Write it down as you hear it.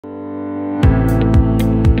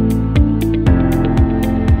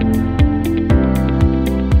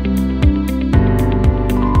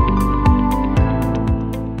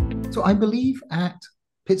I believe at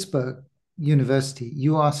Pittsburgh University,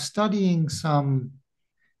 you are studying some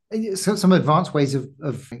advanced ways of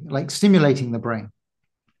like stimulating the brain,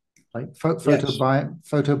 like Yes.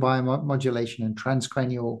 photobiomodulation and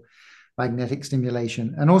transcranial magnetic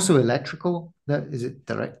stimulation, and also electrical. That is it,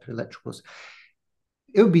 direct electricals.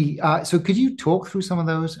 It would be so. Could you talk through some of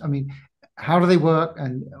those? I mean, how do they work?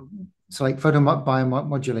 And so, like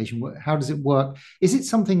photobiomodulation, how does it work? Is it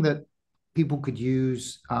something that people could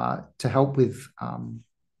use to help with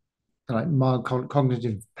like mild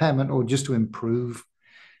cognitive impairment, or just to improve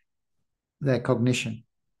their cognition?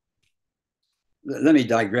 Let me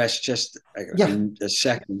digress just Yeah. in a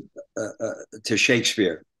second to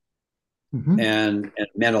Shakespeare Hmm. and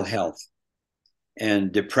mental health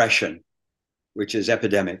and depression, which is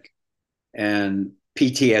epidemic, and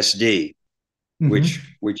PTSD, Hmm.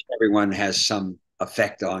 which everyone has some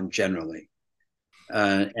effect on generally.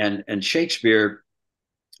 And Shakespeare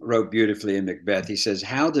wrote beautifully in Macbeth. He says,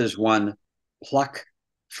 "How does one pluck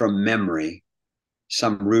from memory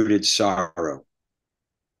some rooted sorrow,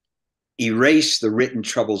 erase the written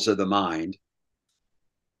troubles of the mind,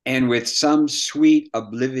 and with some sweet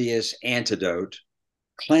oblivious antidote,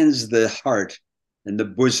 cleanse the heart and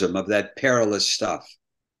the bosom of that perilous stuff?"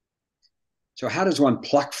 So, how does one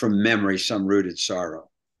pluck from memory some rooted sorrow?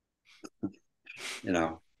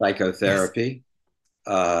 Yes. Psychotherapy,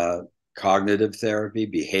 uh, cognitive therapy,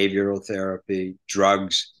 behavioral therapy,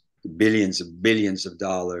 drugs, billions of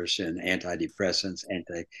dollars in antidepressants,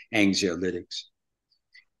 anti-anxiolytics.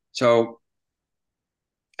 So,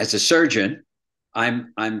 as a surgeon,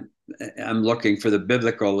 I'm I'm I'm looking for the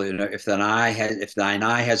biblical. If thine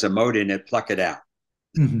eye has a mote in it, pluck it out.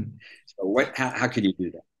 Hmm. So, how can you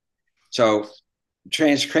do that? So,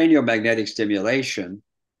 transcranial magnetic stimulation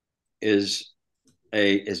is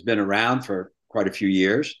has been around for quite a few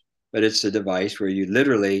years, but it's a device where you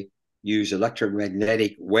literally use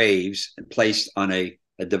electromagnetic waves and placed on a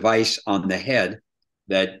device on the head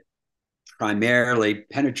that primarily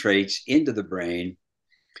penetrates into the brain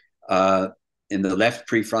uh, in the left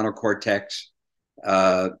prefrontal cortex,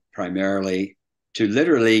 primarily to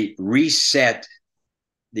literally reset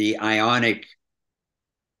the ionic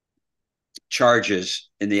charges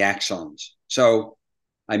in the axons. So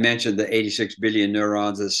I mentioned the 86 billion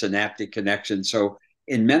neurons, the synaptic connection. So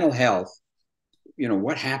in mental health,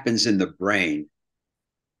 what happens in the brain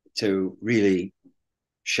to really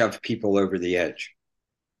shove people over the edge?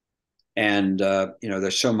 And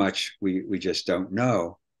there's so much we just don't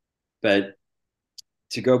know. But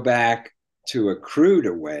to go back to a crude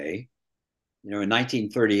way, in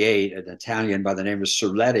 1938, an Italian by the name of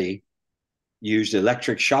Serletti used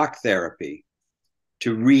electric shock therapy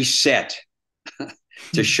to reset,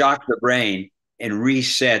 to shock the brain and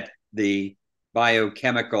reset the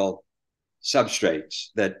biochemical substrates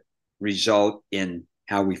that result in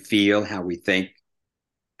how we feel, how we think,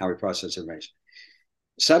 how we process information.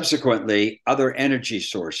 Subsequently, other energy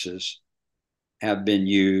sources have been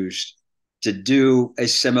used to do a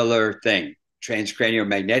similar thing. Transcranial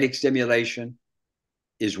magnetic stimulation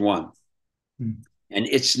is one. And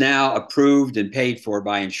it's now approved and paid for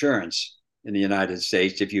by insurance in the United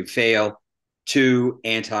States if you fail 2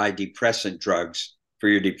 antidepressant drugs for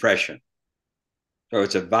your depression. So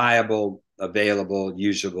it's a viable, available,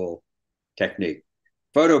 usable technique.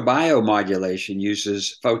 Photobiomodulation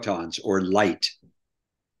uses photons or light.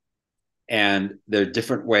 And there are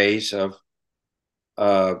different ways of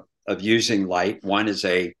using light. One is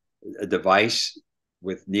a device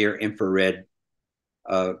with near infrared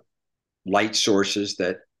light sources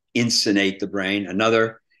that insonate the brain.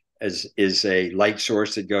 Another is a light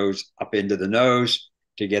source that goes up into the nose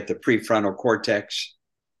to get the prefrontal cortex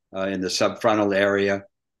in the subfrontal area.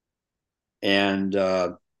 And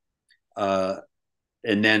then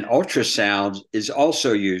ultrasound is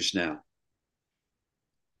also used now.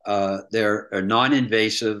 There are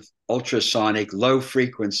non-invasive ultrasonic,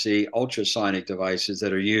 low-frequency ultrasonic devices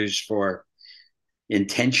that are used for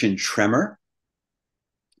intention tremor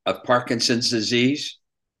of Parkinson's disease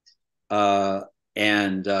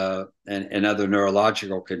and other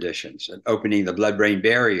neurological conditions, and opening the blood-brain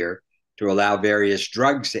barrier to allow various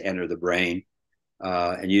drugs to enter the brain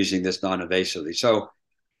and using this non-invasively. So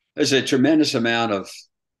there's a tremendous amount of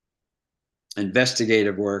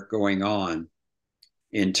investigative work going on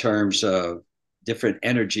in terms of different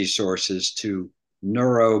energy sources to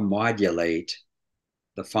neuromodulate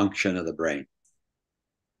the function of the brain.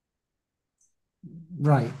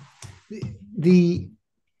 Right. The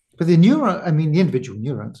but the neuro, I mean, the individual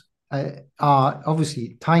neurons are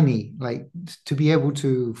obviously tiny, like to be able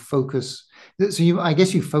to focus. So I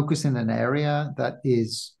guess you focus in an area that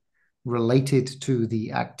is related to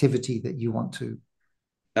the activity that you want to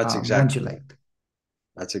That's exactly modulate.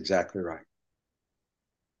 that's exactly right.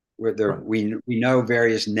 Where there, Right. we know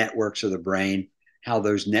various networks of the brain, how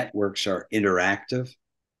those networks are interactive,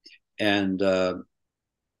 and the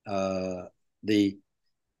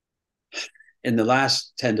in the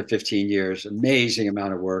last 10 to 15 years, amazing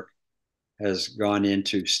amount of work has gone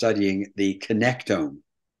into studying the connectome.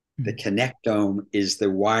 The connectome is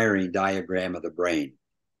the wiring diagram of the brain,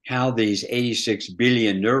 how these 86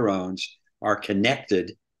 billion neurons are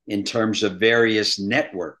connected in terms of various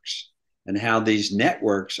networks, and how these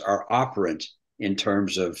networks are operant in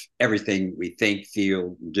terms of everything we think,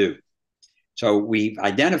 feel, and do. So we've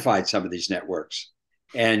identified some of these networks,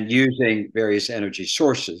 and using various energy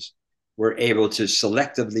sources, we're able to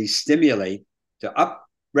selectively stimulate to up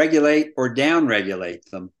regulate or down regulate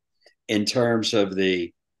them in terms of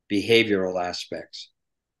the behavioral aspects.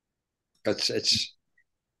 It's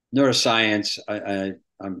neuroscience.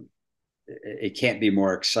 It can't be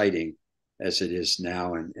more exciting as it is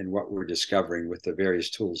now, and what we're discovering with the various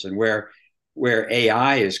tools, and where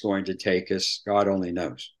AI is going to take us, God only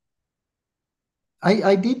knows.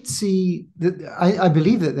 I did see that. I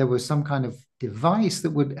believe that there was some kind of device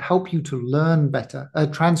that would help you to learn better. A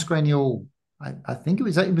transcranial. I think it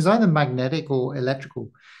was either magnetic or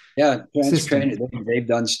electrical Yeah, system. transcranial. They've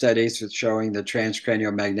done studies with showing the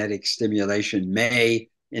transcranial magnetic stimulation may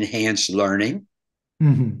enhance learning,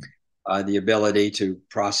 Mm-hmm. the ability to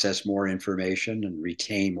process more information and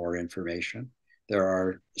retain more information. There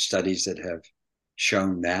are studies that have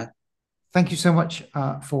shown that. Thank you so much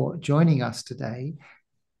for joining us today.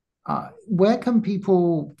 Where can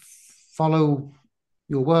people follow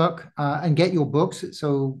your work and get your books?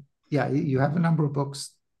 So, yeah, you have a number of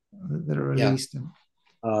books that are Yeah. released.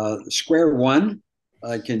 Square One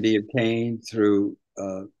can be obtained through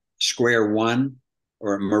Square One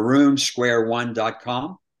or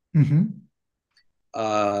maroonsquare1.com. Mm-hmm.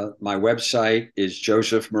 My website is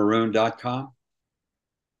josephmaroon.com.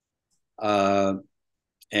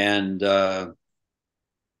 And as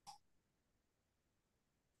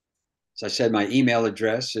I said, my email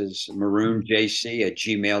address is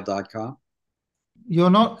maroonjc@gmail.com. You're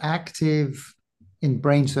not active in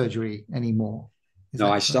brain surgery anymore. Is No,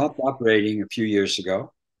 that I correct? stopped operating a few years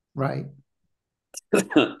ago. Right.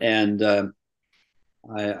 And I've,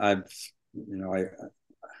 you know,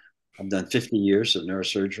 I've done 50 years of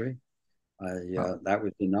neurosurgery. Wow. That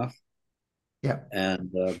was enough. Yeah.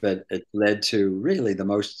 And but it led to really the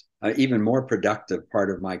most even more productive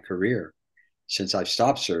part of my career. Since I've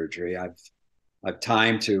stopped surgery, I've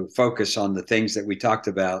time to focus on the things that we talked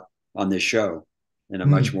about on this show in a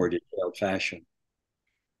much Mm. more detailed fashion.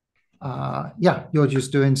 Yeah, you're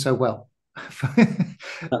just doing so well.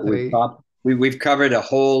 We've covered a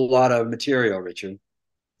whole lot of material, Richard.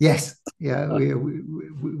 Yes, yeah,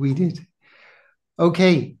 we did.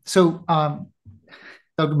 Okay, so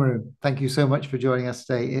Dr. Maroon, thank you so much for joining us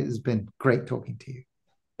today. It has been great talking to you.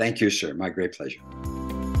 Thank you, sir. My great pleasure.